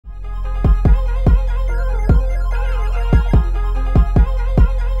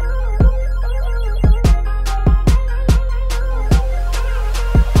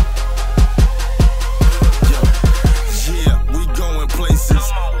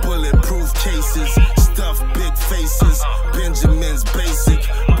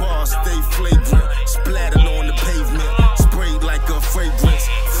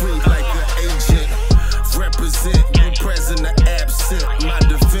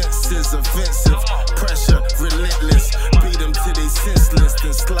defense is offensive. Pressure relentless. Beat them till they senseless.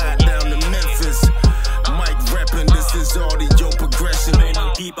 Then slide down to Memphis. Mike reppin', this is audio progression. Man,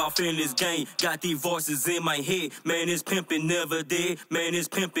 I'm deep off in this game. Got these voices in my head. Man, it's pimpin' never dead. Man, it's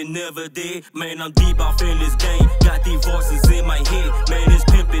pimpin' never dead. Man, I'm deep off in this game. Got these voices in my head. Man, it's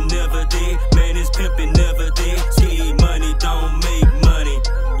pimpin' never dead. Man, it's pimpin' never dead. Skid money don't make money.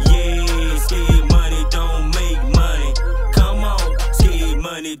 Yeah, skid money don't make money. Come on, skid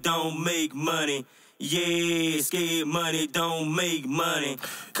money don't make money. Yeah, scared money don't make money.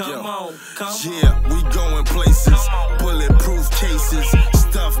 Come on, come on. Yeah, we going places. Bulletproof cases.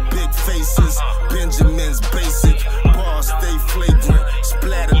 Stuff big faces. Benjamin's basic. Bars stay flagrant.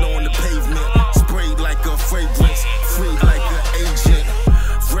 Splattered on the pavement. Sprayed like a fragrance. Free like an agent.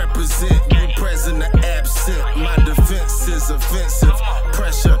 Represent, you present or absent. My defense is offensive.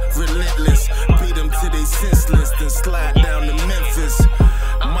 Pressure relentless. Beat them till they senseless. Then slide down to Memphis.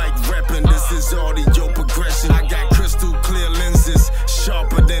 Mike reppin', this is audio progression. I got crystal clear lenses,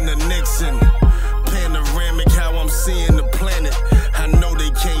 sharper than a Nixon. Panoramic, how I'm seeing the planet. I know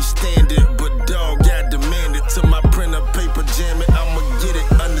they can't stand it, but dog, I demand it. To my printer paper, jam it, I'ma get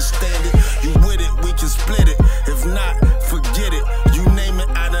it, understand it. You with it, we can split it. If not, forget it. You name it,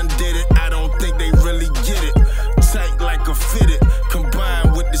 I done did it. I don't think they really get it. Tight like a fitted,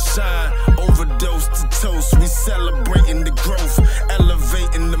 combined with the shine. Overdose to toast, we celebrating the growth.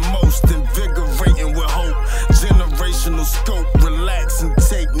 Elevating the most, invigorating with hope. Generational scope, relax and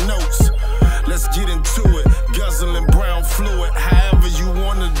take notes. Let's get into it, guzzling brown fluid. However you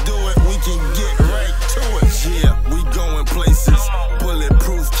wanna do it, we can get right to it. Yeah, we going places,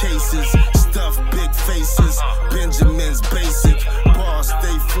 bulletproof cases. Stuff big faces, Benjamin's basic. Bars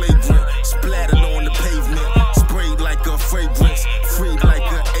stay flagrant, splattered on the pavement. Sprayed like a fragrance, free like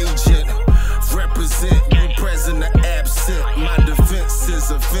an agent. Represent, you present or absent. My defense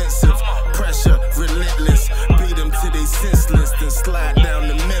is offensive. Pressure relentless. Beat them till they senseless. Then slide down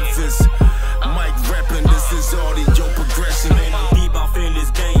to Memphis. Mike reppin', this is audio progression. Man, I'm deep off in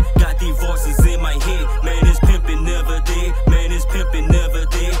this game. Got these voices in my head. Man, it's pimpin' never dead. Man, it's pimpin' never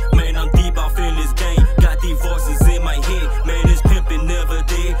dead. Man, I'm deep off in this game. Got these voices in my head. Man, it's pimpin' never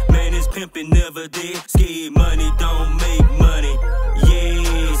dead. Man, it's pimpin' never dead. Scared money don't make money.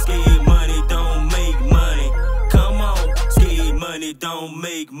 Yeah, scared money don't make money. Come on, scared money don't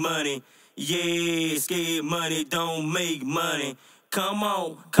make money. Yeah, scared money don't make money. Come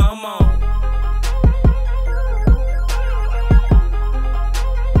on, come on.